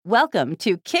Welcome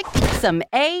to Kick Some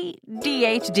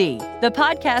ADHD, the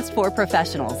podcast for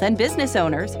professionals and business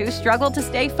owners who struggle to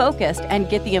stay focused and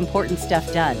get the important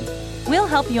stuff done. We'll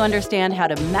help you understand how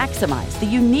to maximize the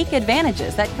unique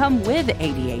advantages that come with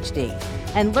ADHD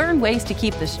and learn ways to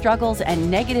keep the struggles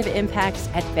and negative impacts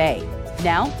at bay.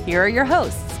 Now, here are your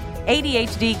hosts,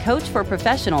 ADHD coach for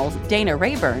professionals Dana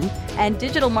Rayburn and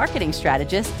digital marketing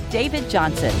strategist David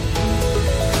Johnson.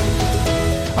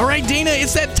 All right, Dana,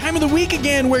 it's that time of the week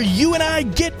again where you and I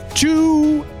get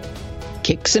to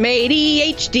kick some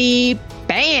ADHD,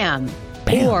 bam.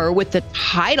 Or with the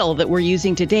title that we're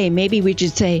using today, maybe we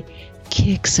should say,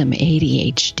 kick some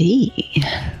ADHD.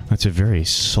 That's a very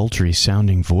sultry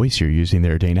sounding voice you're using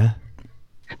there, Dana.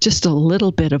 Just a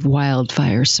little bit of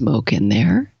wildfire smoke in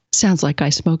there. Sounds like I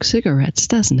smoke cigarettes,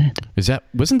 doesn't it?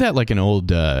 Wasn't that like an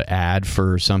old ad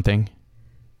for something?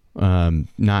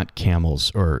 Not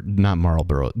Camels or not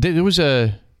Marlboro. There was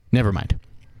never mind.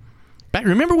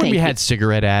 Remember when we had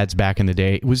cigarette ads back in the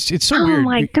day? It's so weird. Oh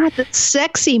my God, the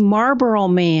sexy Marlboro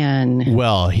man.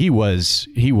 Well, he was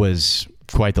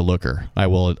quite the looker. I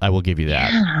will give you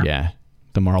that. Yeah.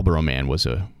 The Marlboro man was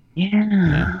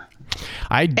yeah.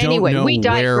 I don't know where we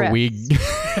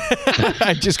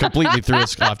I just completely threw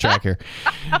us off track here.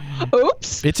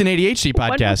 Oops. It's an ADHD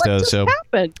podcast, though. So,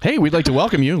 hey, we'd like to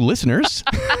welcome you, listeners.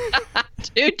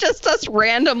 Dude, just us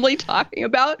randomly talking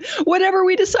about whatever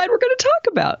we decide we're going to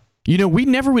talk about. You know, we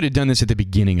never would have done this at the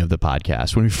beginning of the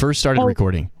podcast when we first started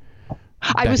recording.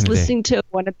 I was listening to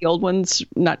one of the old ones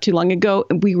not too long ago,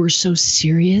 and we were so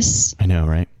serious. I know,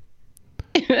 right?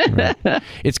 Right.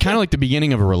 It's kind of like the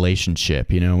beginning of a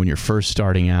relationship, you know, when you're first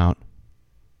starting out.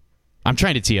 I'm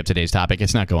trying to tee up today's topic.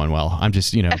 It's not going well. I'm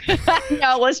just,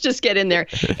 No, let's just get in there.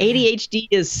 ADHD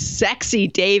is sexy,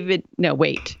 David. No,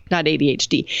 wait, not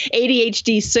ADHD.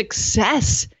 ADHD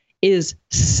success is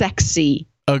sexy.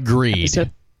 Agreed.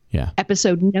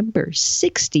 Episode number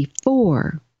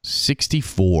 64.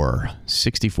 64.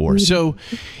 So,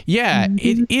 yeah,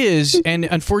 it is. And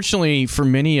unfortunately, for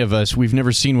many of us, we've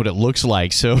never seen what it looks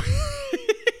like. So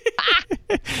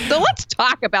let's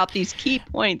talk about these key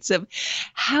points of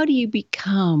how do you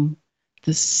become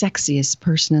the sexiest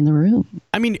person in the room?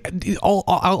 I mean,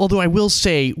 although I will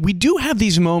say we do have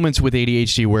these moments with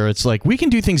ADHD where it's like we can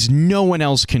do things no one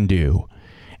else can do.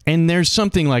 And there's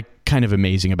something like kind of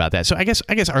amazing about that. So I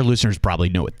guess our listeners probably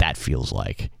know what that feels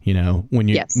like. You know, when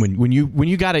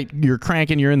you got it, you're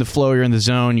cranking, you're in the flow, you're in the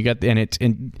zone.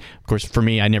 And of course for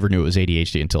me, I never knew it was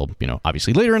ADHD until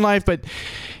obviously later in life. But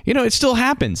it still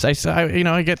happens.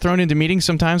 I get thrown into meetings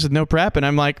sometimes with no prep, and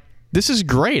I'm like, this is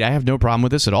great. I have no problem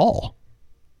with this at all.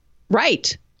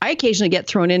 Right. I occasionally get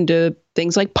thrown into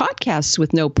things like podcasts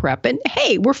with no prep, and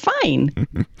hey, we're fine.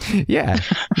 Yeah,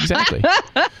 exactly.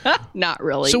 Not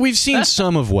really. So we've seen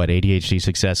some of what ADHD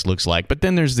success looks like, but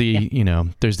then there's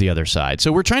there's the other side.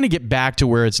 So we're trying to get back to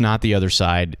where it's not the other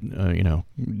side,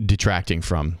 detracting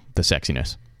from the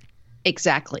sexiness.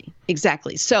 Exactly.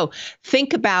 So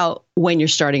think about when you're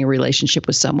starting a relationship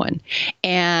with someone,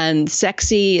 and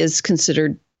sexy is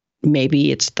considered.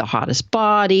 Maybe it's the hottest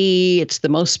body. It's the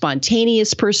most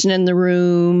spontaneous person in the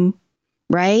room,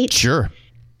 right? Sure.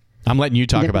 I'm letting you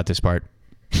talk about this part.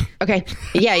 Okay.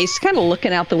 Yeah, he's kind of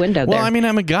looking out the window there. Well, I mean,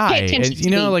 I'm a guy.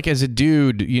 Like as a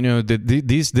dude,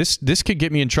 this could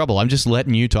get me in trouble. I'm just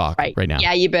letting you talk right now.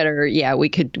 Yeah, you better. Yeah, we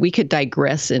could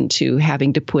digress into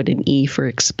having to put an E for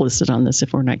explicit on this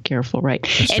if we're not careful, right?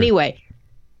 Anyway,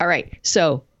 all right.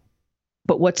 So,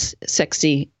 but what's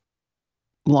sexy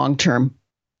long term?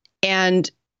 And,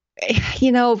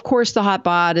 of course, the hot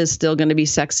bod is still going to be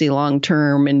sexy long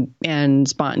term and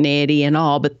spontaneity and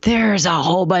all. But there's a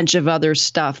whole bunch of other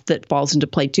stuff that falls into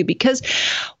play, too, because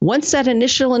once that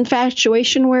initial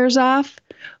infatuation wears off,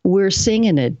 we're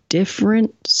singing a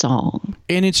different song.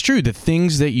 And it's true. The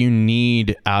things that you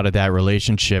need out of that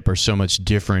relationship are so much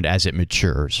different as it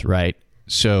matures. Right.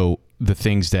 So the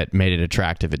things that made it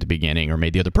attractive at the beginning or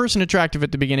made the other person attractive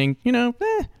at the beginning,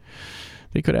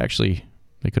 they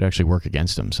could actually work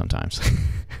against them sometimes.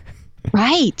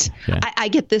 Right. Yeah. I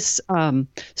get this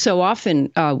so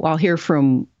often. I'll hear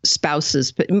from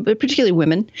spouses, but particularly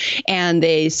women, and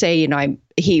they say,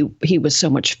 he was so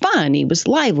much fun. He was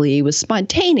lively. He was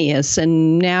spontaneous.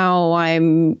 And now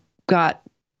I'm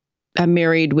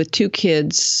married with 2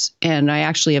 kids, and I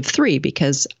actually have 3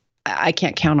 because I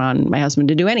can't count on my husband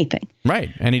to do anything. Right.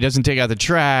 And he doesn't take out the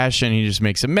trash, and he just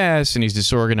makes a mess, and he's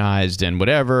disorganized and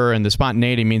whatever. And the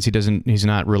spontaneity means he's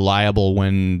not reliable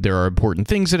when there are important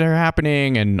things that are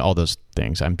happening and all those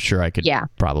things. I'm sure I could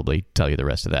probably tell you the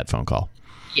rest of that phone call.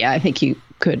 Yeah, I think you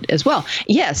could as well.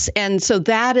 Yes. And so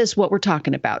that is what we're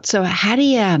talking about. So how do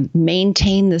you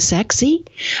maintain the sexy?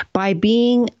 By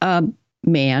being a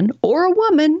man or a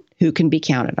woman who can be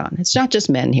counted on. It's not just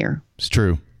men here. It's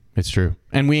true. It's true.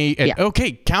 And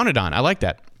okay, counted on. I like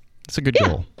that. That's a good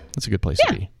goal. That's a good place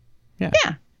to be. Yeah.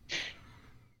 Yeah.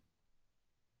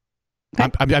 I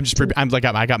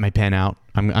got my pen out.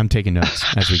 I'm taking notes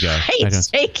as we go. He's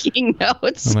taking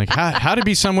notes. I'm like, how to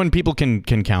be someone people can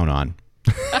count on.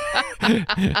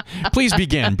 Please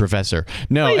begin, Professor.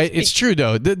 No, it's true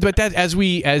though. But that as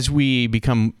we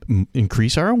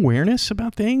increase our awareness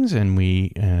about things and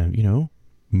we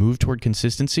move toward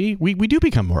consistency, we do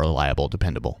become more reliable,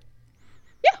 dependable.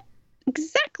 Yeah,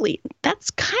 exactly. That's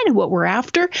kind of what we're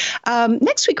after.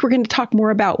 Next week, we're going to talk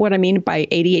more about what I mean by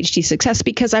ADHD success,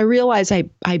 because I realize I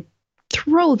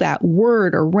throw that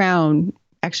word around.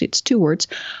 Actually, it's two words.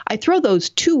 I throw those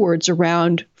two words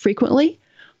around frequently.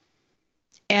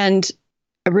 And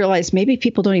I realize maybe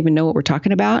people don't even know what we're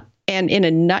talking about. And in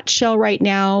a nutshell right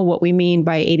now, what we mean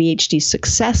by ADHD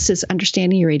success is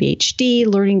understanding your ADHD,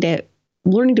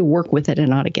 learning to work with it and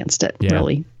not against it,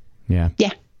 really. Yeah.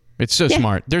 Yeah. It's so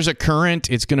smart. There's a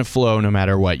current. It's going to flow no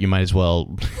matter what. You might as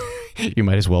well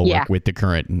work with the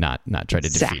current and not try to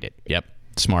defeat it. Yep.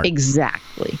 Smart.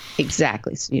 Exactly.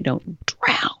 So you don't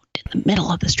drown in the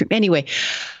middle of the stream. Anyway.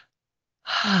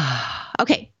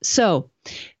 Okay. So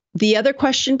the other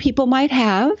question people might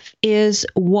have is,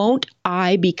 won't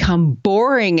I become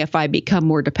boring if I become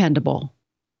more dependable?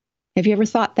 Have you ever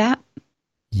thought that?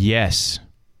 Yes.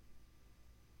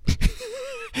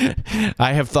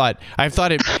 I've thought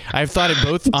it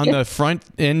both on the front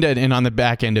end and on the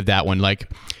back end of that one.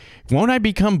 Like, won't I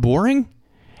become boring?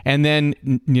 And then,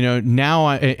 now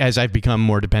as I've become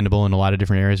more dependable in a lot of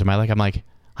different areas of my life, I'm like,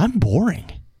 I'm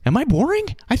boring. Am I boring?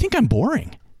 I think I'm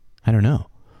boring. I don't know.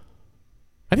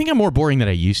 I think I'm more boring than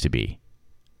I used to be.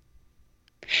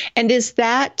 And is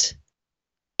that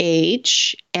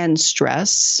age and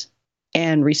stress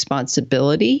and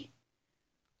responsibility,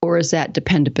 or is that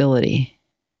dependability?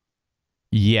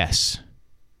 Yes.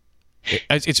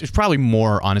 It's probably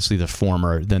more, honestly, the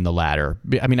former than the latter.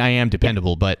 I mean, I am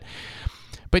dependable, but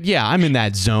yeah, I'm in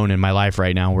that zone in my life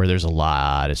right now where there's a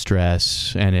lot of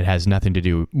stress, and it has nothing to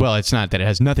do. Well, it's not that it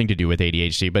has nothing to do with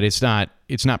ADHD, but it's not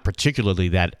particularly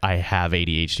that I have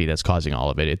ADHD that's causing all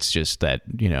of it. It's just that,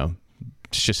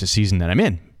 it's just a season that I'm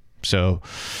in. So,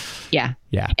 yeah.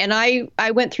 And I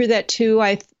went through that too.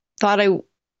 I thought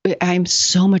I'm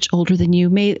so much older than you.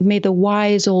 May the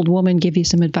wise old woman give you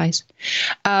some advice.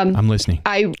 I'm listening.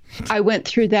 I went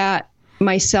through that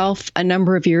myself a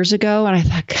number of years ago, and I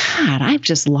thought, God, I've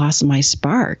just lost my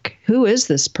spark. Who is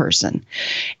this person?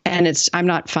 And I'm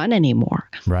not fun anymore.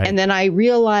 Right. And then I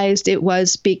realized it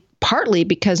was partly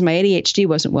because my ADHD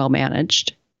wasn't well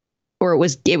managed, or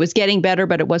it was getting better,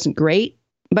 but it wasn't great.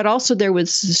 But also there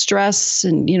was stress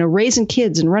and, raising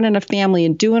kids and running a family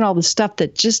and doing all the stuff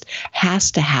that just has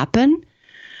to happen.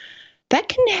 That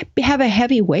can have a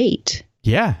heavy weight.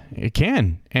 Yeah, it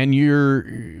can. And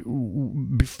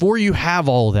before you have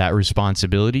all that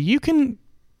responsibility, you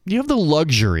have the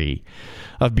luxury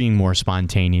of being more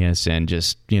spontaneous and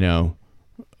just,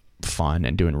 fun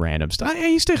and doing random stuff. I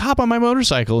used to hop on my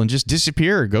motorcycle and just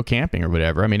disappear or go camping or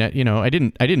whatever. I mean, I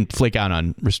didn't flake out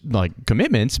on like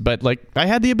commitments, but like I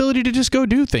had the ability to just go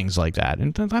do things like that.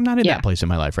 And I'm not in that place in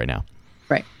my life right now.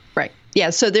 Right.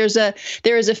 Yeah. So there is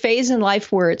a phase in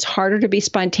life where it's harder to be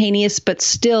spontaneous, but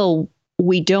still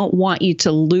we don't want you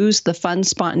to lose the fun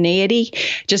spontaneity.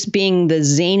 Just being the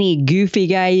zany, goofy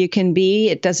guy you can be,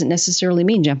 it doesn't necessarily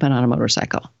mean jumping on a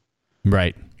motorcycle.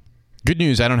 Right. Good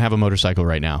news, I don't have a motorcycle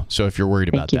right now. So if you're worried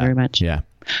about that. Thank you very much. Yeah.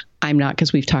 I'm not,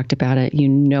 because we've talked about it. You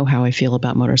know how I feel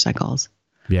about motorcycles.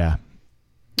 Yeah.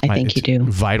 I think you do.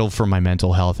 Vital for my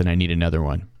mental health, and I need another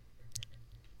one.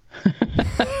 Okay.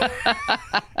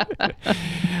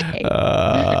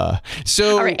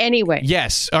 All right, anyway.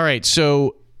 Yes. All right.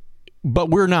 So,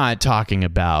 but we're not talking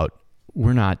about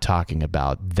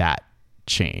that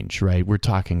change, right? We're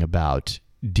talking about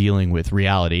dealing with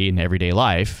reality in everyday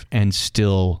life and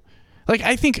still, like,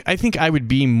 I think I would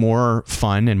be more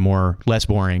fun and less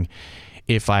boring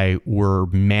if I were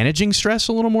managing stress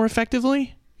a little more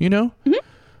effectively, Mm-hmm.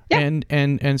 Yeah.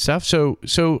 and stuff. So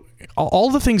all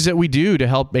the things that we do to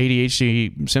help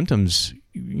ADHD symptoms,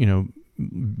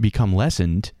 become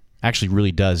lessened actually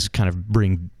really does kind of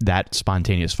bring that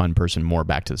spontaneous fun person more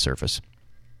back to the surface.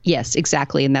 Yes,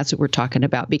 exactly. And that's what we're talking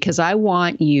about, because I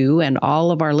want you and all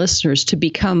of our listeners to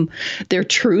become their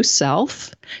true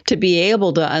self, to be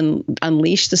able to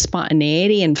unleash the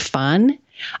spontaneity and fun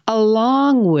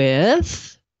along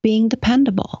with being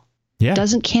dependable. Yeah.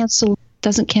 Doesn't cancel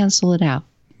it out.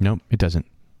 Nope, it doesn't.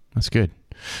 That's good.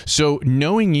 So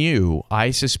knowing you,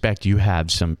 I suspect you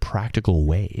have some practical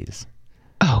ways.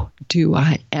 Oh, do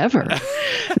I ever?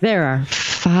 There are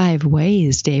 5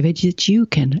 ways, David, that you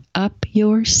can up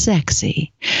your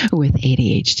sexy with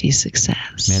ADHD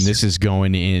success. Man, this is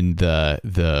going in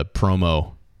the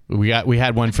promo. We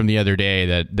had one from the other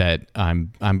day that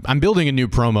I'm building a new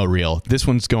promo reel. This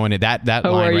one's going in that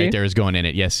line right there is going in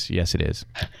it. Yes, it is.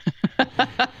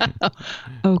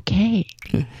 Okay.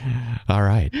 All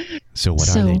right. So what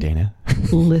are they, Dana?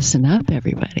 Listen up,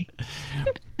 everybody.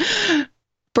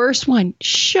 First one,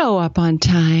 show up on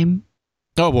time.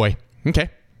 Oh boy. Okay.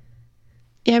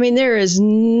 I mean, there is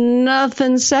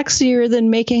nothing sexier than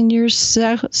making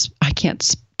yourself. I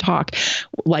can't talk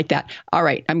like that. All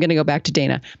right, I'm going to go back to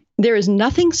Dana. There is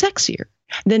nothing sexier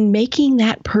than making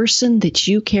that person that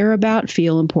you care about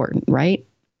feel important, right?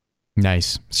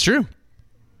 Nice. It's true.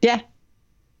 Yeah.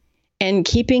 And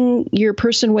keeping your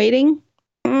person waiting,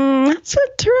 that's a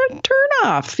turn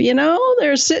off. You know,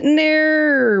 they're sitting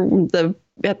there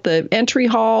at the entry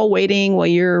hall waiting while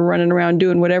you're running around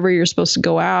doing whatever you're supposed to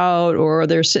go out, or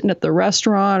they're sitting at the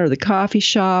restaurant or the coffee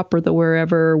shop or the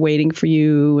wherever waiting for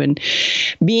you. And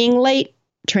being late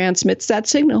transmits that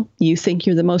signal. You think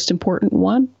you're the most important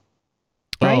one.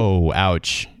 Right? Oh,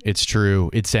 ouch. It's true.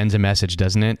 It sends a message,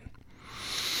 doesn't it?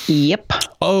 Yep.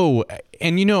 Oh,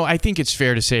 and I think it's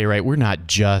fair to say, right, we're not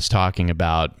just talking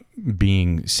about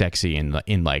being sexy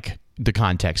in like the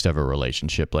context of a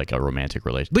relationship, like a romantic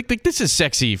relationship. Like this is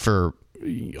sexy for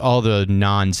all the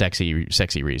non-sexy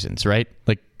reasons, right?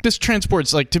 Like this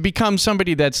transports, like, to become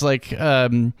somebody that's like,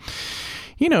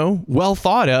 well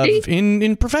thought of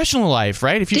in professional life,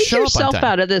 right? If you show up on time. Dig yourself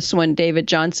out of this one, David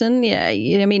Johnson. Yeah,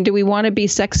 I mean, do we want to be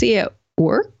sexy at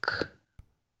work?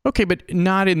 Okay, but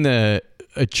not in the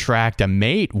attract a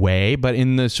mate way, but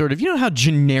in the sort of, how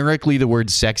generically the word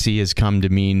sexy has come to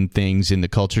mean things in the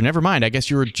culture. Never mind. I guess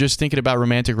you were just thinking about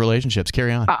romantic relationships.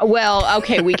 Carry on. Well,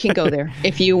 okay, we can go there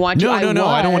if you want to. No.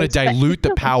 I don't want to dilute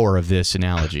the power of this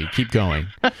analogy. Keep going.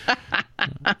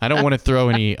 I don't want to throw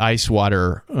any ice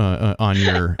water on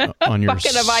your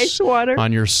bucket of ice water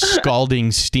on your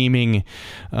scalding, steaming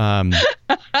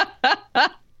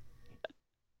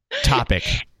topic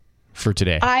for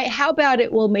today. How about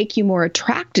it will make you more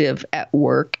attractive at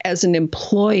work as an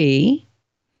employee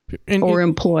or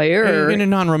employer in a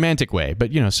non-romantic way,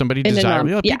 but somebody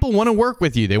desires. People want to work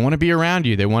with you. They want to be around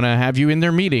you. They want to have you in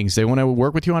their meetings. They want to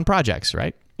work with you on projects,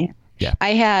 right? Yeah. I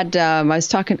had, I was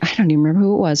talking, I don't even remember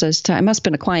who it was. It must have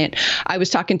been a client I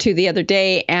was talking to the other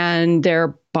day, and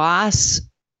their boss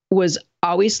was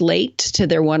always late to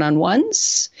their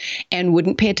one-on-ones and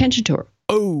wouldn't pay attention to her.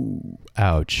 Oh,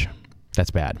 ouch.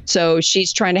 That's bad. So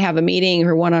she's trying to have a meeting,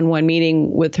 her one-on-one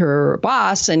meeting with her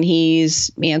boss, and he's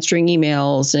answering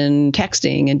emails and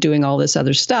texting and doing all this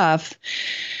other stuff.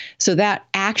 So that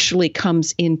actually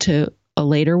comes into a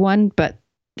later one, but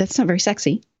that's not very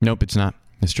sexy. Nope, it's not.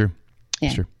 It's true. Yeah.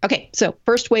 It's true. Okay, so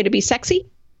first way to be sexy,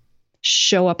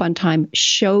 show up on time.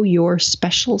 Show your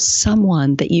special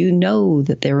someone that you know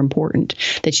that they're important,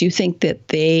 that you think that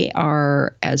they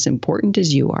are as important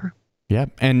as you are. Yeah,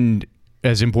 and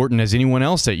as important as anyone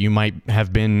else that you might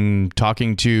have been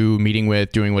talking to, meeting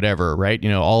with, doing whatever, right?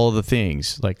 All of the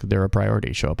things, like they're a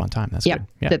priority. Show up on time. That's good.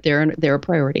 Yeah, that they're a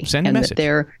priority. Send a message.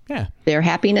 That their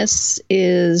happiness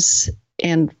is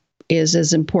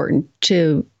as important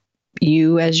to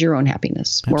you as your own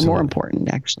happiness. Absolutely. Or more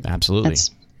important, actually. Absolutely.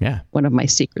 That's one of my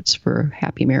secrets for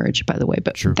happy marriage, by the way,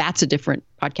 but that's a different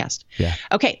podcast. Yeah.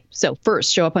 Okay. So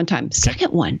first, show up on time.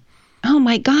 Second one. Oh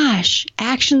my gosh,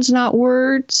 actions, not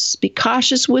words. Be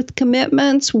cautious with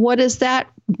commitments. What does that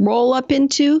roll up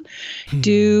into?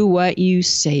 Do what you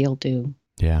say you'll do.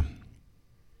 Yeah.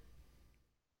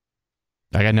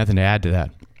 I got nothing to add to that.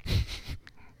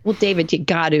 Well, David, you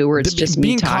got to, or it's just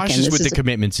me talking. Being cautious with the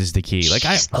commitments is the key. Like,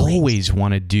 I always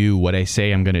want to do what I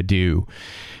say I'm going to do,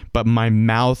 but my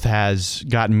mouth has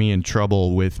gotten me in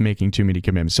trouble with making too many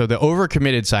commitments. So the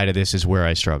overcommitted side of this is where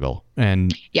I struggle.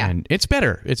 And it's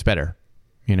better. It's better,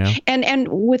 And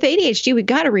with ADHD, we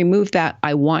got to remove that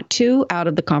I want to out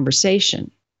of the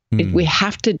conversation. We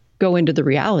have to go into the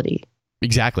reality.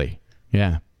 Exactly.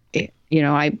 Yeah.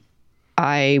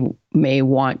 I may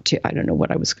want to, I don't know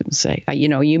what I was going to say.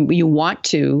 You want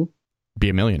to be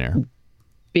a millionaire,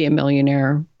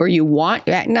 or you want,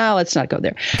 no, let's not go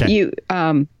there. Okay.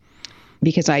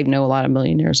 Because I know a lot of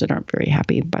millionaires that aren't very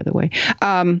happy, by the way.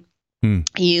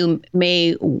 You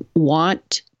may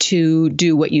want to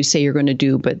do what you say you're going to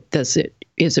do, but is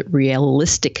it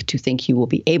realistic to think you will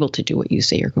be able to do what you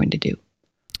say you're going to do?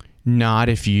 Not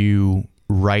if you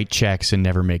write checks and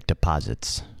never make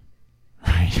deposits.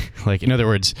 Right. Like, in other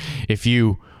words, if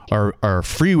you are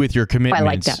free with your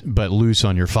commitments, but loose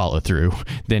on your follow through,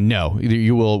 then no,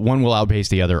 one will outpace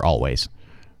the other always.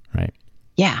 Right.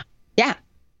 Yeah. Yeah.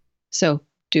 So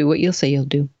do what you'll say you'll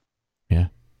do. Yeah.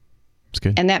 It's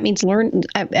good. And that means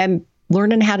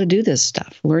learning how to do this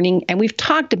stuff, and we've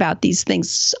talked about these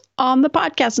things on the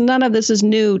podcast. None of this is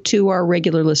new to our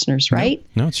regular listeners, right?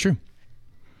 No, it's true.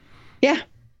 Yeah.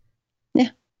 Yeah.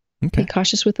 Okay. Be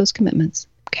cautious with those commitments.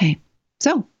 Okay.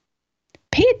 So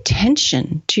pay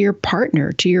attention to your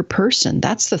partner, to your person.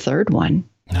 That's the third one.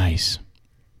 Nice.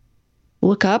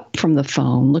 Look up from the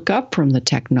phone. Look up from the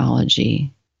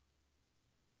technology.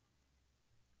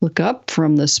 Look up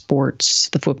from the sports,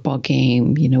 the football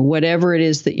game, whatever it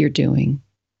is that you're doing.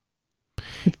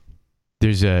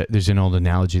 There's an old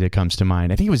analogy that comes to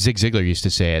mind. I think it was Zig Ziglar used to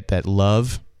say it, that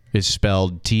love is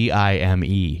spelled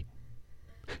Time.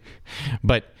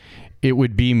 But it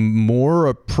would be more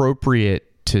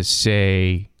appropriate to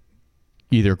say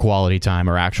either quality time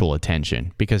or actual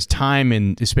attention, because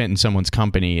time spent in someone's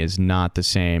company is not the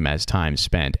same as time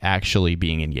spent actually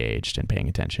being engaged and paying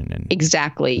attention.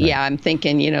 Exactly. Right. Yeah, I'm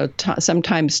thinking,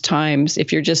 sometimes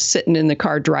if you're just sitting in the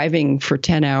car driving for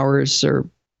 10 hours or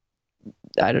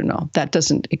I don't know, that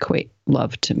doesn't equate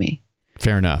love to me.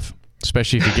 Fair enough.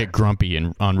 Especially if you get grumpy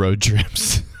on road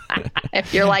trips.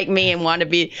 If you're like me and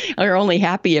are only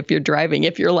happy if you're driving.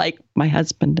 If you're like my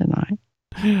husband and I,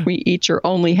 we each are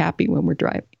only happy when we're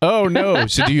driving. Oh, no.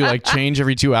 So do you change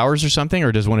every 2 hours or something,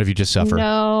 or does one of you just suffer?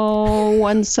 No,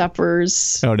 one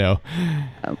suffers. Oh, no.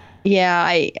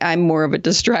 Yeah, I'm more of a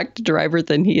distracted driver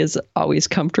than he is always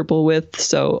comfortable with.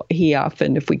 So he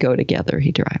often, if we go together,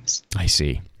 he drives. I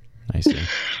see.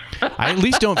 I at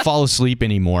least don't fall asleep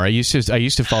anymore. I used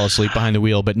to fall asleep behind the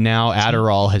wheel, but now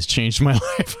Adderall has changed my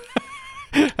life.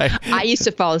 I used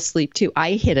to fall asleep too.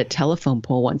 I hit a telephone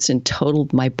pole once and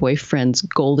totaled my boyfriend's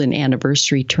golden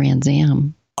anniversary Trans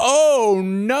Am. Oh,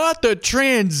 not the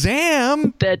Trans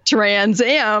Am. The Trans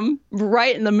Am,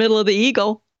 right in the middle of the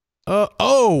Eagle.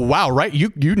 Oh, wow. Right.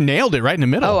 You nailed it right in the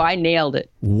middle. Oh, I nailed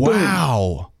it.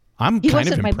 Wow. I'm kind of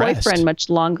impressed. He wasn't my boyfriend much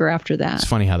longer after that. It's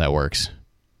funny how that works.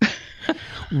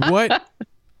 What?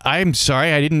 I'm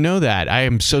sorry. I didn't know that. I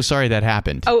am so sorry that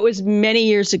happened. Oh, it was many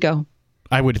years ago.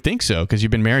 I would think so, because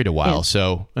you've been married a while. Yeah.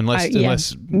 So unless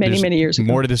many years ago.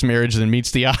 More to this marriage than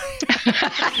meets the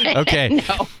eye. Okay.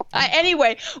 No.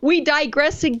 Anyway, we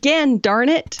digress again, darn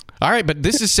it. All right, but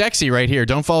this is sexy right here.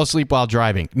 Don't fall asleep while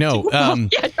driving. No.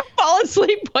 Don't fall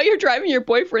asleep while you're driving your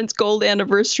boyfriend's gold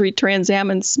anniversary Trans Am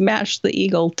and smash the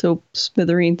Eagle to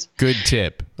smithereens. Good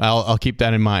tip. I'll keep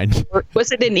that in mind.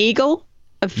 Was it an Eagle?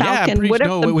 A falcon?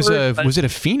 Yeah, was it a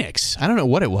phoenix? I don't know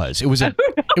what it was. It was a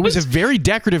very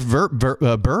decorative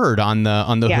bird on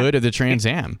the hood of the Trans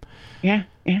Am. Yeah.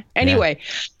 Anyway,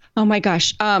 Oh my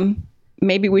gosh.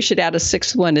 Maybe we should add a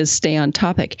sixth one is stay on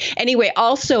topic. Anyway,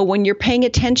 also when you're paying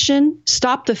attention,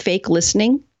 stop the fake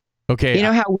listening. Okay. You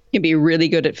know how we can be really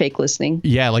good at fake listening?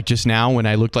 Yeah, like just now when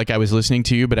I looked like I was listening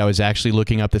to you, but I was actually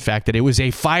looking up the fact that it was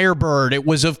a Firebird.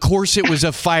 Of course it was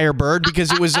a Firebird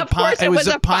because it was a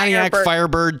Pontiac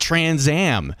Firebird Trans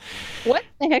Am. What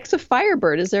the heck's a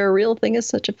Firebird? Is there a real thing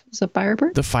as a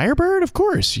Firebird? The Firebird? Of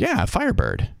course. Yeah,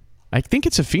 Firebird. I think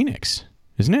it's a Phoenix,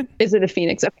 isn't it? Is it a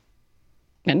Phoenix? I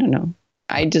don't know.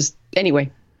 Anyway.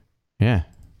 Yeah.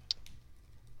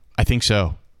 I think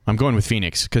so. I'm going with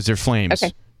Phoenix because they're flames.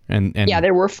 Okay. And yeah,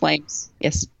 there were flames.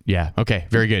 Yes. Yeah. Okay.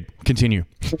 Very good. Continue.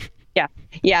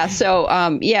 Yeah. So,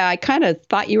 I kind of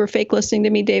thought you were fake listening to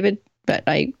me, David, but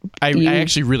I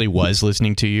actually really was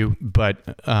listening to you, but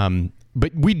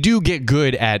we do get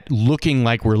good at looking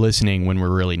like we're listening when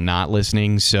we're really not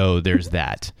listening. So there's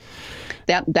that.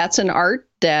 That's an art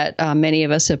that many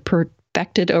of us have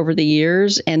perfected over the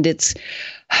years, and it's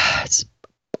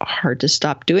hard to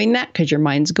stop doing that because your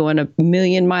mind's going a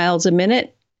million miles a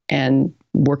minute and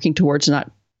working towards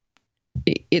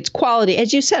it's quality.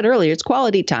 As you said earlier, it's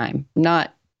quality time,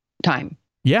 not time.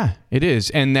 Yeah, it is.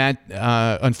 And that,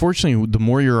 unfortunately, the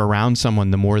more you're around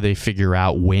someone, the more they figure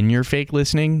out when you're fake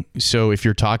listening. So if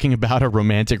you're talking about a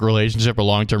romantic relationship or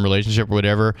long-term relationship or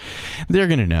whatever, they're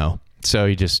going to know. So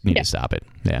you just need to stop it.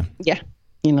 Yeah. Yeah.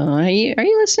 Are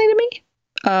you listening to me?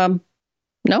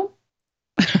 No.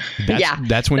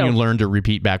 That's when you learn to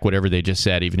repeat back whatever they just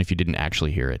said, even if you didn't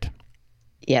actually hear it.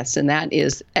 Yes, and that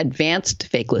is advanced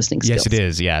fake listening skills. Yes, it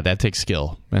is. Yeah, that takes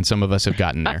skill. And some of us have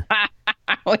gotten there.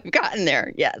 We've gotten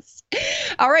there, yes.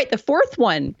 All right, the fourth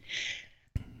one.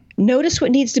 Notice what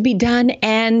needs to be done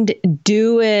and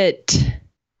do it.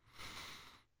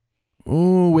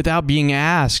 Ooh, without being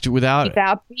asked. Without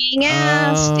being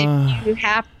asked. If you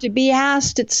have to be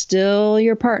asked, it's still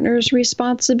your partner's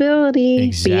responsibility.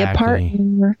 Exactly. Be a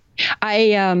partner.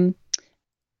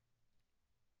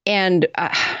 And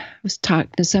I was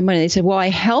talking to somebody, they said, well, I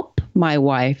help my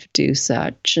wife do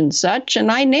such and such.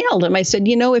 And I nailed him. I said,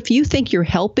 if you think you're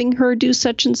helping her do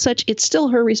such and such, it's still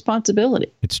her responsibility.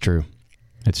 It's true.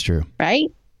 It's true. Right?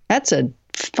 That's a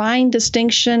fine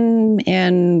distinction.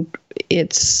 And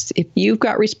if you've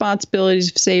got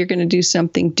responsibilities, say you're going to do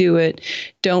something, do it.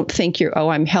 Don't think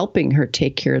I'm helping her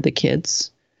take care of the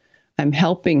kids. I'm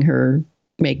helping her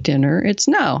make dinner.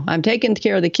 I'm taking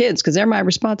care of the kids because they're my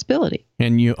responsibility.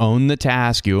 And you own the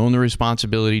task, you own the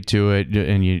responsibility to it,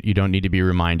 and you don't need to be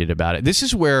reminded about it. This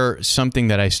is where something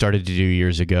that I started to do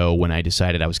years ago when I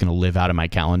decided I was going to live out of my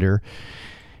calendar.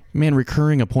 Man,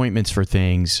 recurring appointments for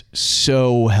things,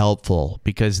 so helpful,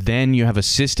 because then you have a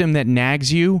system that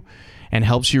nags you and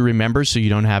helps you remember so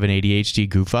you don't have an ADHD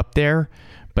goof up there.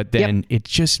 But then it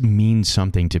just means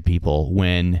something to people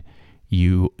when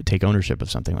you take ownership of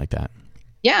something like that.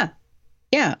 Yeah.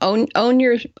 Yeah. Own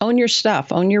your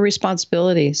stuff, own your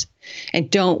responsibilities, and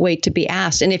don't wait to be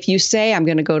asked. And if you say, I'm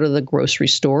going to go to the grocery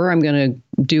store, I'm going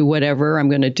to do whatever I'm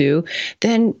going to do,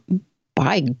 then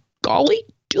by golly,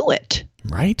 do it.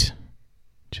 Right.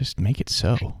 Just make it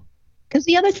so. Because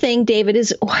the other thing, David,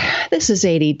 is this is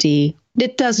ADD.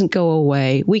 It doesn't go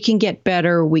away. We can get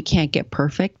better. We can't get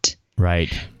perfect.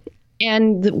 Right.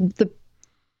 And the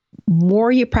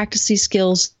more you practice these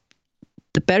skills,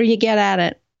 the better you get at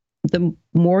it, the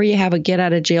more you have a get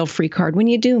out of jail free card when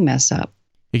you do mess up.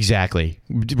 Exactly.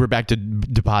 We're back to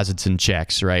deposits and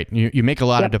checks, right? You make a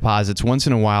lot of deposits. Once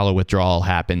in a while, a withdrawal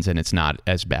happens and it's not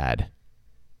as bad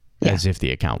as if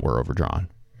the account were overdrawn.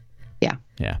 Yeah.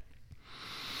 Yeah.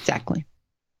 Exactly.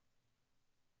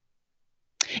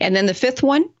 And then the fifth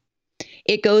one,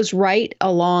 it goes right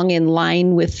along in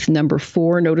line with number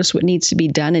 4. Notice what needs to be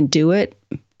done and do it.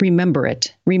 Remember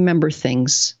it. Remember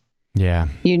things. Yeah.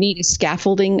 You need a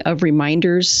scaffolding of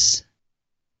reminders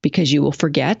because you will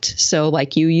forget. So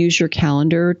like you use your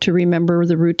calendar to remember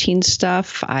the routine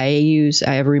stuff. I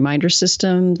have a reminder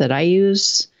system that I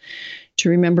use to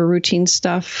remember routine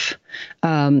stuff.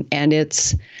 And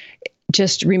it's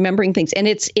just remembering things. And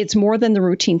it's more than the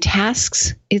routine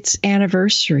tasks. It's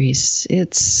anniversaries.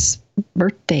 It's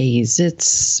birthdays.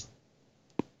 It's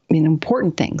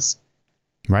important things.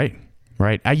 Right.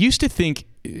 Right. I used to think,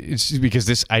 it's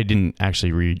because I didn't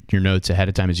actually read your notes ahead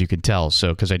of time, as you could tell. So,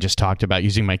 because I just talked about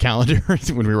using my calendar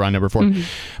when we were on number 4. Mm-hmm.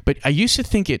 But I used to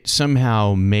think it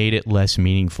somehow made it less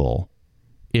meaningful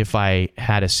if I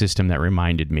had a system that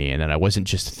reminded me and that I wasn't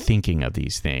just thinking of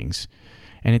these things.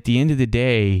 And at the end of the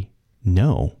day,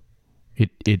 no,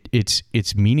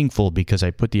 it's meaningful because I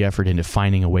put the effort into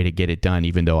finding a way to get it done,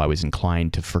 even though I was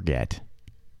inclined to forget.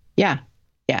 Yeah.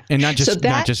 Yeah. And not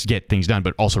just get things done,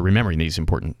 but also remembering these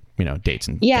important, dates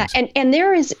and things. And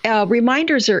there is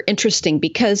reminders are interesting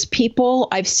because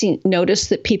I've noticed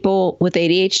that people with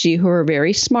ADHD who are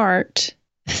very smart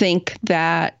think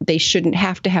that they shouldn't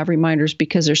have to have reminders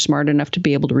because they're smart enough to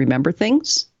be able to remember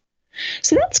things.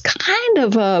 So that's kind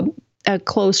of a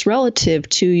close relative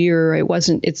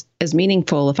to it's as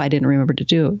meaningful if I didn't remember to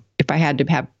do it, if I had to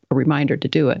have a reminder to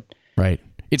do it. Right.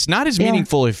 It's not as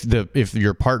meaningful if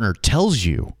your partner tells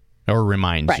you or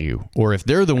reminds you, or if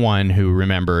they're the one who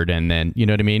remembered and then, you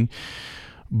know what I mean?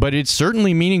 But it's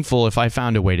certainly meaningful if I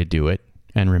found a way to do it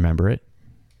and remember it.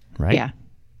 Right? Yeah.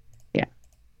 Yeah.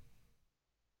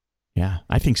 Yeah,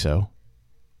 I think so.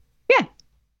 Yeah.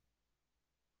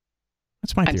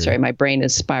 That's my theory. I'm sorry, my brain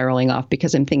is spiraling off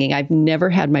because I'm thinking I've never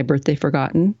had my birthday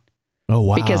forgotten. Oh,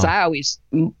 wow. Because I always,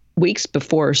 weeks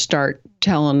before, start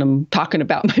talking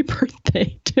about my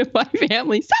birthday to my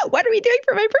family. So what are we doing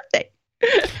for my birthday?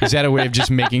 Is that a way of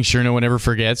just making sure no one ever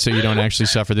forgets so you don't actually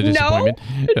suffer the disappointment?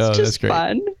 No, it's just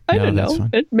fun. I don't know.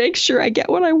 It makes sure I get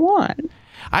what I want.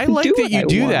 I like that you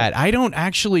do that. I don't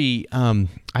actually,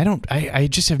 I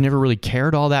just have never really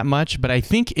cared all that much. But I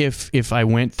think if I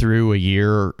went through a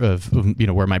year of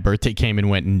where my birthday came and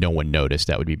went and no one noticed,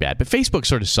 that would be bad. But Facebook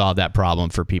sort of solved that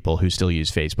problem for people who still use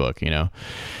Facebook,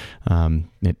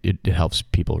 It helps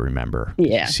people remember.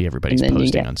 Yeah. See everybody's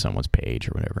posting on someone's page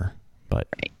or whatever. But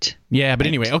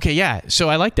anyway, okay, yeah. So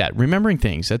I like that. Remembering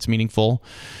things, that's meaningful.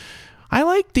 I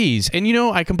like these. And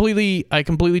I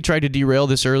completely tried to derail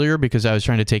this earlier because I was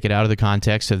trying to take it out of the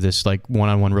context of this like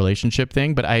one-on-one relationship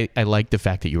thing, but I like the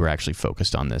fact that you were actually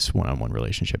focused on this one-on-one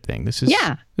relationship thing. This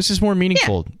is more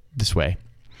meaningful this way.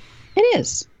 It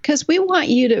is. Because we want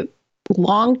you to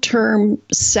long-term,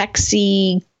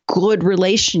 sexy, good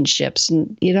relationships.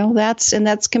 And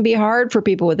that's can be hard for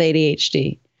people with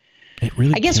ADHD. It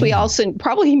really I guess we also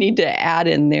probably need to add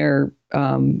in there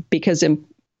because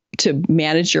to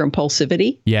manage your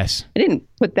impulsivity. Yes. I didn't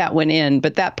put that one in,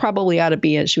 but that probably ought to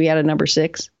be it. Should we add a number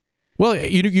 6? Well,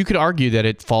 you could argue that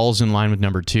it falls in line with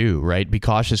number 2, right? Be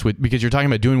cautious because you're talking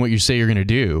about doing what you say you're going to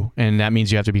do, and that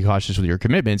means you have to be cautious with your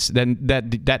commitments. Then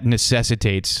that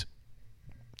necessitates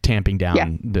damping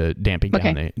down the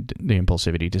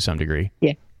impulsivity to some degree.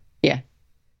 Yeah.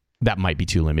 That might be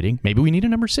too limiting. Maybe we need a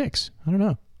number 6. I don't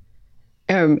know.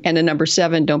 And a number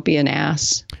 7, don't be an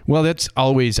ass. Well, that's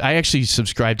always. I actually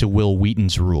subscribe to Will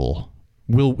Wheaton's rule.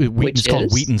 It's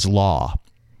called Wheaton's Law.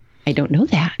 I don't know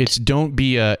that. It's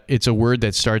it's a word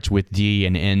that starts with D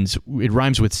and ends. It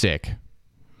rhymes with sick.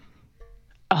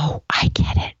 Oh, I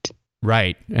get it.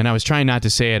 Right. And I was trying not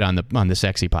to say it on the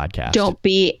Sexy podcast. Don't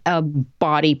be a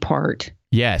body part.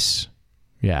 Yes.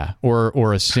 Yeah.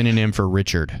 Or a synonym for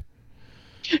Richard.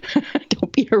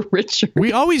 Don't be a Richard.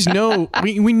 We always know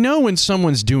we know when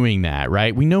someone's doing that,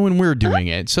 right? We know when we're doing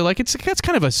it. So like that's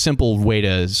kind of a simple way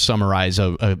to summarize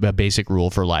a basic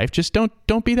rule for life. Just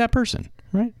don't be that person,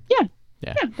 right?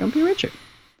 Yeah. Don't be Richard.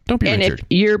 Don't be Richard.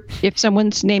 And if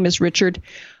someone's name is Richard,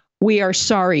 we are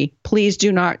sorry. Please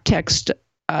do not text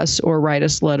us or write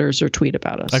us letters or tweet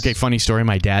about us. Okay, funny story.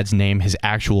 My dad's name, his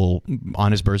actual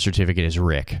on his birth certificate is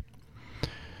Rick.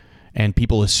 And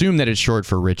people assume that it's short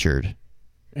for Richard.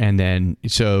 And then,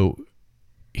 so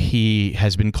he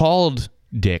has been called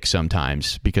Dick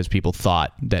sometimes because people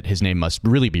thought that his name must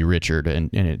really be Richard.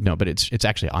 But it's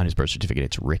actually on his birth certificate.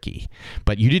 It's Ricky.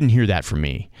 But you didn't hear that from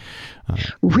me.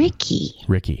 Ricky.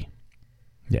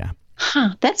 Yeah.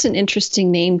 Huh. That's an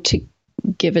interesting name to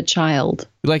give a child.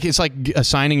 Like, it's like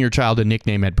assigning your child a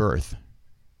nickname at birth.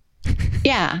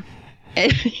 Yeah.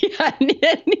 And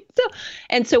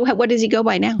so what does he go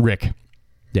by now? Rick.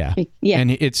 Yeah.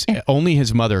 And it's only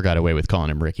his mother got away with calling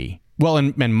him Ricky. Well,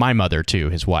 and my mother too,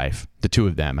 his wife, the two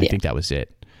of them. I think that was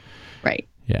it. Right.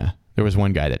 Yeah. There was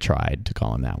one guy that tried to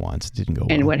call him that once. It didn't go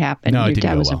well. And what happened? No, Your it didn't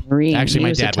dad go was well. a Marine. Actually,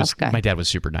 my dad was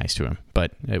super nice to him,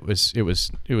 but it was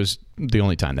the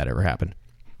only time that ever happened.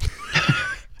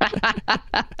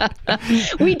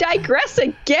 We digress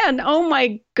again. Oh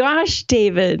my gosh,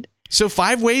 David. So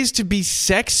 5 ways to be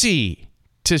sexy,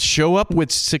 to show up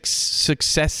with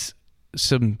success.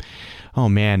 Oh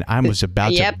man, I was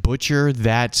about to butcher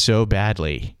that so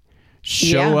badly.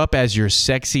 Show up as your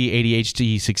sexy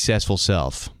ADHD successful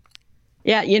self.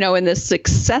 Yeah, in the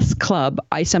Success Club,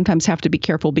 I sometimes have to be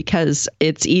careful because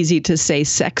it's easy to say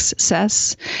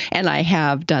sex-cess, and I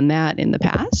have done that in the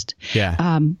past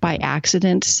by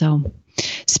accident. So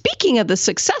speaking of the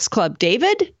Success Club,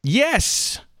 David?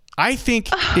 Yes. I think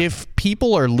if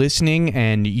people are listening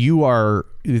and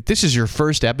if this is your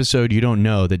first episode, you don't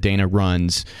know that Dana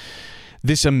runs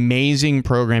this amazing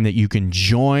program that you can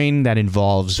join that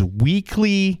involves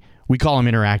weekly, we call them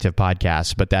interactive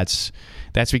podcasts, but that's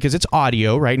because it's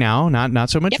audio right now, not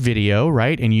so much video,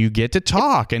 right? And you get to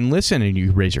talk and listen, and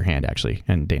you raise your hand actually,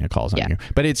 and Dana calls on you.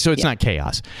 But it's not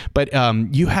chaos. But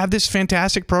you have this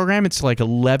fantastic program. It's like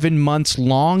 11 months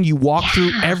long. You walk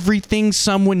through everything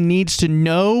someone needs to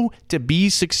know to be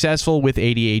successful with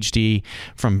ADHD,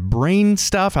 from brain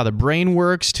stuff, how the brain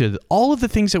works, to all of the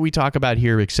things that we talk about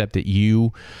here, except that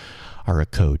you are a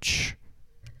coach,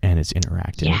 and it's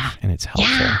interactive and it's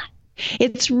helpful. Yeah.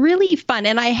 It's really fun.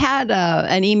 And I had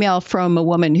an email from a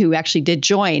woman who actually did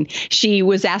join. She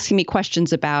was asking me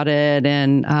questions about it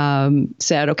and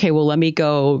said, okay, well, let me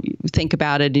go think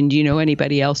about it. And do you know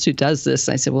anybody else who does this?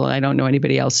 And I said, well, I don't know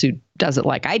anybody else who does it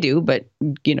like I do, but,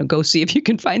 go see if you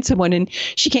can find someone. And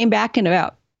she came back in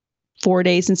about 4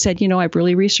 days and said, I've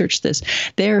really researched this.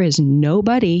 There is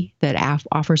nobody that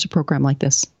offers a program like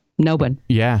this. No one.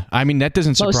 Yeah. I mean, that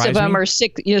doesn't surprise me. Most of them are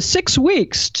 6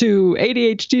 weeks to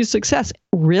ADHD success.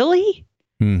 Really?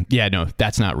 Yeah, no,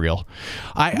 that's not real.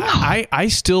 I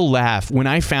still laugh. When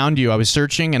I found you, I was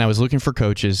searching and I was looking for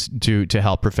coaches to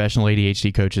help, professional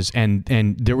ADHD coaches. And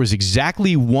there was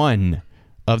exactly one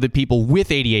of the people with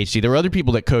ADHD. There were other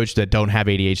people that coached that don't have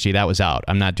ADHD. That was out.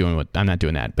 I'm not doing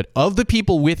that. But of the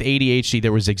people with ADHD,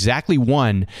 there was exactly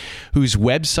one whose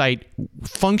website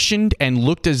functioned and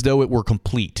looked as though it were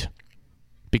complete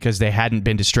because they hadn't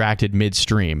been distracted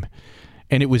midstream.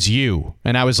 And it was you.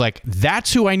 And I was like,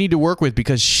 that's who I need to work with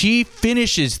because she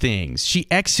finishes things. She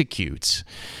executes.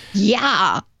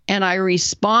 Yeah. And I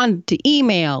respond to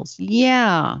emails.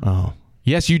 Yeah. Oh,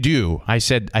 yes, you do. I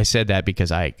said that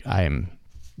because I am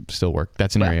still work.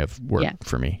 That's an area of work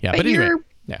for me. Yeah. But anyway.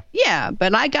 Yeah,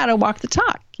 but I got to walk the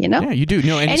talk, Yeah, you do.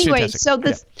 No, and anyway, so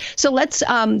let's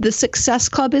the Success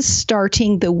Club is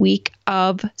starting the week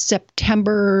of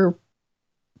September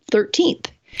 13th.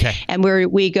 Okay. And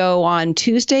we go on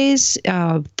Tuesdays,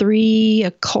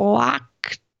 3:00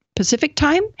 Pacific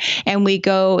time, and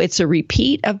it's a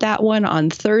repeat of that one on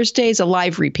Thursdays, a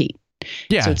live repeat.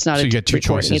 Yeah. So it's not so a you get two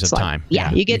recording. choices It's of like, time.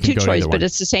 Yeah, you get two choices, but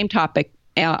it's the same topic.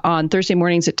 On Thursday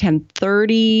mornings at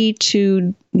 10:30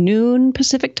 to noon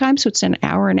Pacific time. So it's an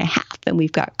hour and a half. And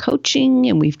we've got coaching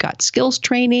and we've got skills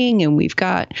training and we've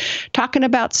got talking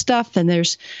about stuff. And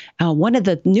there's one of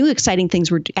the new exciting things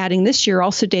we're adding this year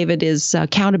also, David, is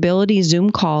accountability Zoom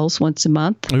calls once a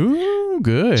month. Ooh,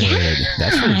 good. Yeah,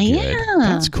 That's really good. yeah.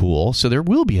 That's cool. So there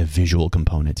will be a visual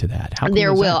component to that. How cool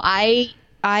There is will. that?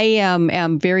 I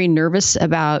am very nervous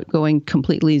about going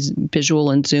completely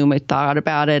visual in Zoom. I thought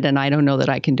about it, and I don't know that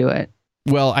I can do it.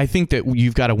 Well, I think that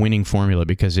you've got a winning formula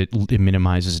because it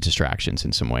minimizes distractions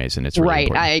in some ways, and it's really right.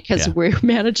 important. Because we're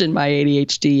managing my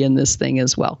ADHD in this thing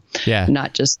as well. Yeah.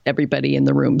 Not just everybody in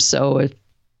the room. So I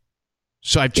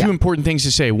have two important things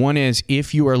to say. One is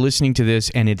if you are listening to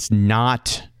this and it's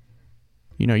not,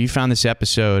 you found this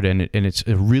episode and it's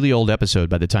a really old episode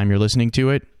by the time you're listening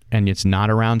to it, and it's not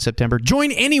around September,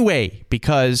 join anyway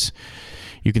because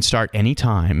you can start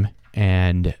anytime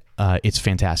and it's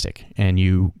fantastic. And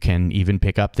you can even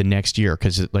pick up the next year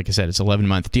because, like I said, it's an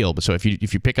 11-month deal. But so if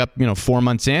you pick up 4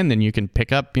 months in, then you can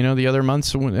pick up the other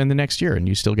months in the next year, and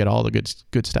you still get all the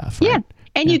good stuff. Right? Yeah,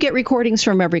 and you get recordings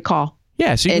from every call.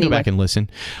 Yeah, so you can go back and listen.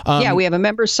 We have a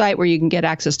member site where you can get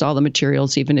access to all the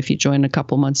materials, even if you join a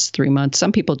couple months, 3 months.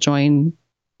 Some people join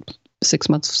 6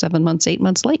 months, 7 months, 8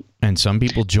 months late. And some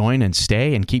people join and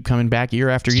stay and keep coming back year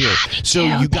after year. So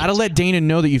you got to let Dana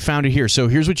know that you found it here. So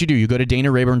here's what you do. You go to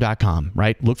danarayburn.com,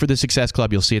 right? Look for the Success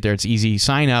Club. You'll see it there. It's easy.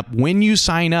 Sign up. When you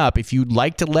sign up, if you'd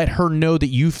like to let her know that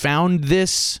you found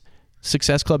this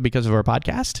Success Club because of our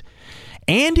podcast,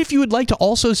 and if you would like to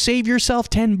also save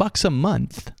yourself $10 a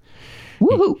month,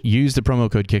 woohoo, use the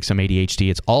promo code KickSomeADHD.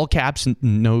 It's all caps,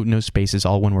 no spaces,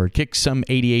 all one word.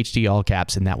 KickSomeADHD, all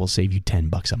caps, and that will save you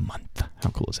 $10 a month. How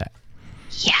cool is that?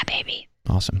 Yeah, baby.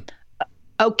 Awesome.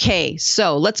 Okay,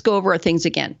 so let's go over our things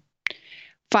again.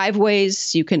 5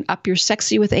 ways you can up your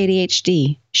sexy with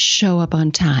ADHD. Show up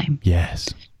on time.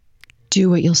 Yes. Do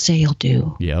what you'll say you'll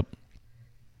do. Yep.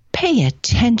 Pay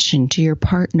attention to your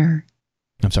partner.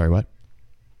 I'm sorry, what?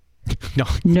 No.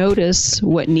 Notice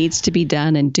what needs to be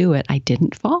done and do it. I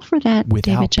didn't fall for that,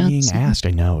 Without David being Johnson. asked.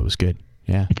 I know, it was good.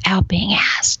 Yeah. Without being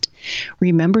asked.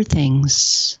 Remember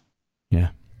things. Yeah.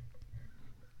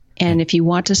 And if you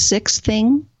want a 6th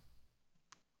thing,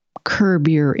 curb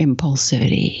your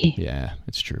impulsivity. Yeah,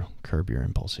 it's true. Curb your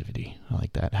impulsivity. I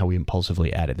like that. How we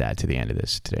impulsively added that to the end of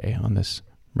this today on this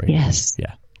radio. Yes.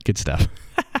 Yeah. Good stuff.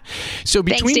 So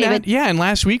between Thanks, that, and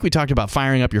last week we talked about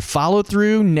firing up your follow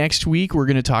through. Next week we're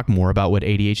going to talk more about what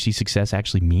ADHD success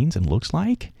actually means and looks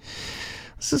like.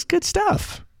 This is good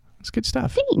stuff. It's good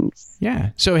stuff. Thanks.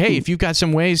 Yeah. So hey, if you've got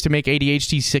some ways to make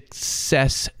ADHD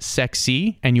success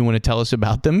sexy and you want to tell us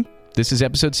about them, this is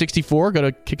episode 64. Go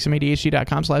to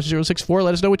kicksomeadhd.com/064.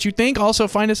 Let us know what you think. Also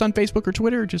find us on Facebook or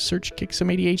Twitter. Just search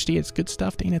KickSomeADHD. It's good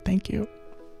stuff. Dana, thank you.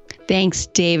 Thanks,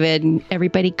 David. And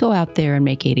everybody, go out there and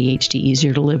make ADHD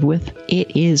easier to live with.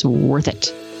 It is worth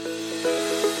it.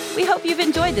 We hope you've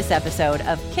enjoyed this episode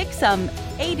of Kick Some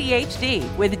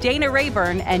ADHD with Dana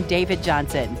Rayburn and David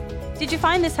Johnson. Did you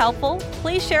find this helpful?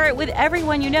 Please share it with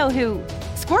everyone you know who,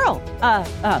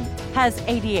 has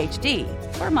ADHD,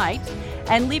 or might,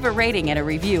 and leave a rating and a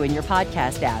review in your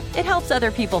podcast app. It helps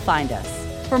other people find us.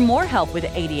 For more help with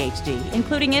ADHD,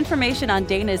 including information on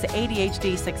Dana's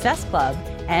ADHD Success Club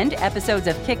and episodes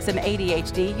of Kick Some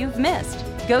ADHD you've missed,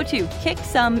 go to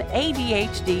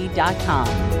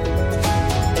kicksomeadhd.com.